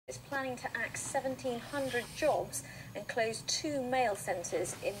It's planning to axe 1,700 jobs and close 2 mail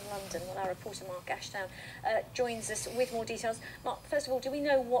centres in London. Well, our reporter Mark Ashdown joins us with more details. Mark, first of all, do we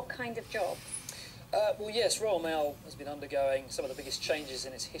know what kind of job? Well, yes, Royal Mail has been undergoing some of the biggest changes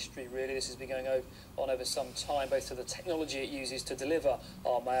in its history, really. This has been going on over some time, both to the technology it uses to deliver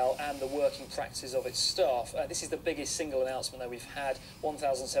our mail and the working practices of its staff. This is the biggest single announcement that we've had,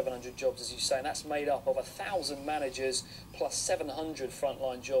 1,700 jobs, as you say, and that's made up of 1,000 managers plus 700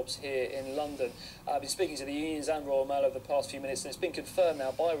 frontline jobs here in London. I've been speaking to the unions and Royal Mail over the past few minutes, and it's been confirmed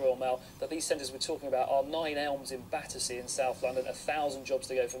now by Royal Mail that these centres we're talking about are 9 Elms in Battersea in South London, 1,000 jobs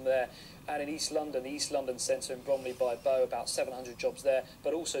to go from there, and in East London, the East London Centre in Bromley by Bow, about 700 jobs there,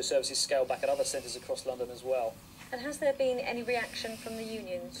 but also services scaled back at other centres across London as well. And has there been any reaction from the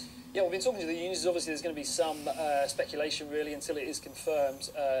unions? Yeah, we've been talking to the unions. Obviously, there's going to be some speculation, really, until it is confirmed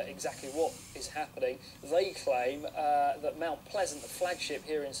exactly what is happening. They claim that Mount Pleasant, the flagship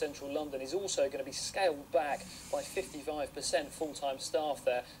here in central London, is also going to be scaled back by 55% full-time staff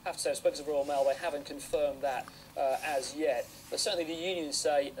there. I have to say, I've spoken to Royal Mail, they haven't confirmed that as yet. But certainly the unions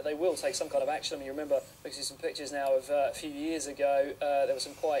say they will take some kind of action. I mean, you remember, we can see some pictures now of a few years ago, there were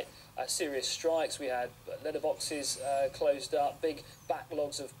some quite serious strikes. We had letterboxes closed up, big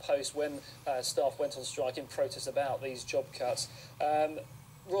backlogs of posts when staff went on strike in protest about these job cuts.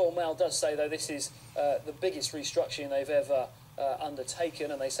 Royal Mail does say, though, this is the biggest restructuring they've ever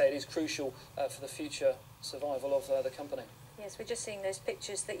undertaken, and they say it is crucial for the future survival of the company. Yes, we're just seeing those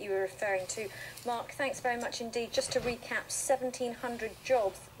pictures that you were referring to. Mark, thanks very much indeed. Just to recap, 1,700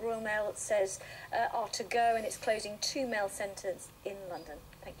 jobs, Royal Mail says, are to go, and it's closing 2 mail centres in London.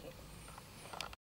 Thank you.